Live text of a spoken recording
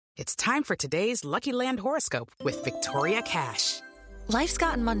It's time for today's Lucky Land horoscope with Victoria Cash. Life's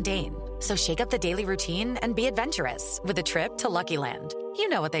gotten mundane, so shake up the daily routine and be adventurous with a trip to Lucky Land. You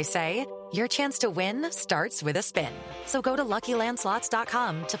know what they say, your chance to win starts with a spin. So go to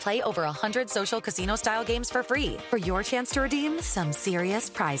LuckyLandSlots.com to play over 100 social casino-style games for free for your chance to redeem some serious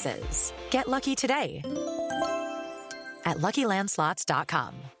prizes. Get lucky today at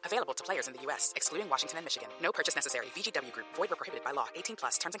LuckyLandSlots.com. Available to players in the U.S., excluding Washington and Michigan. No purchase necessary. VGW Group. Void where prohibited by law. 18+.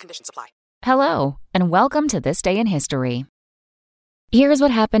 Terms and conditions apply. Hello, and welcome to This Day in History. Here's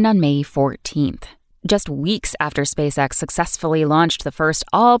what happened on May 14th. Just weeks after SpaceX successfully launched the first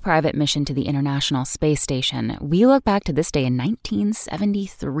all-private mission to the International Space Station, we look back to this day in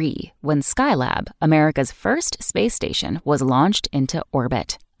 1973, when Skylab, America's first space station, was launched into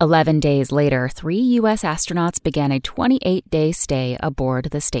orbit. 11 days later, 3 U.S. astronauts began a 28-day stay aboard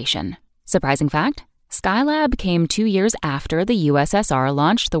the station. Surprising fact? Skylab came 2 years after the USSR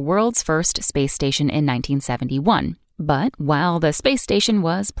launched the world's first space station in 1971. But while the space station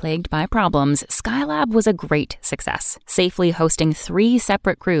was plagued by problems, Skylab was a great success, safely hosting 3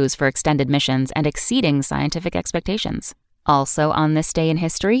 separate crews for extended missions and exceeding scientific expectations. Also on this day in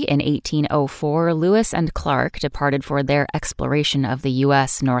history, in 1804, Lewis and Clark departed for their exploration of the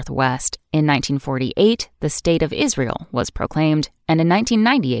U.S. Northwest. In 1948, the State of Israel was proclaimed, and in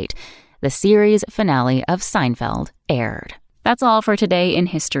 1998, the series finale of Seinfeld aired. That's all for today in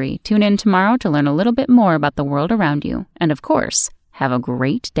history. Tune in tomorrow to learn a little bit more about the world around you. And of course, have a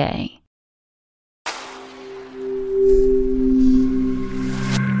great day.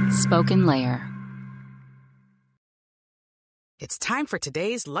 Spoken Layer. It's time for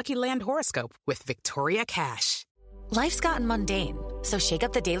today's Lucky Land horoscope with Victoria Cash. Life's gotten mundane, so shake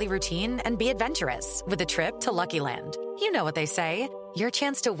up the daily routine and be adventurous with a trip to Lucky Land. You know what they say, your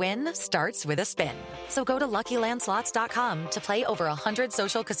chance to win starts with a spin. So go to LuckyLandSlots.com to play over 100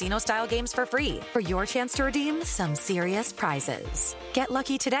 social casino-style games for free for your chance to redeem some serious prizes. Get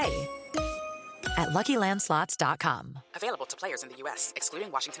lucky today at LuckyLandSlots.com. Available to players in the U.S., excluding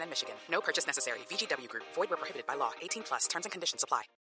Washington and Michigan. No purchase necessary. VGW Group. Void where prohibited by law. 18+. Terms and conditions apply.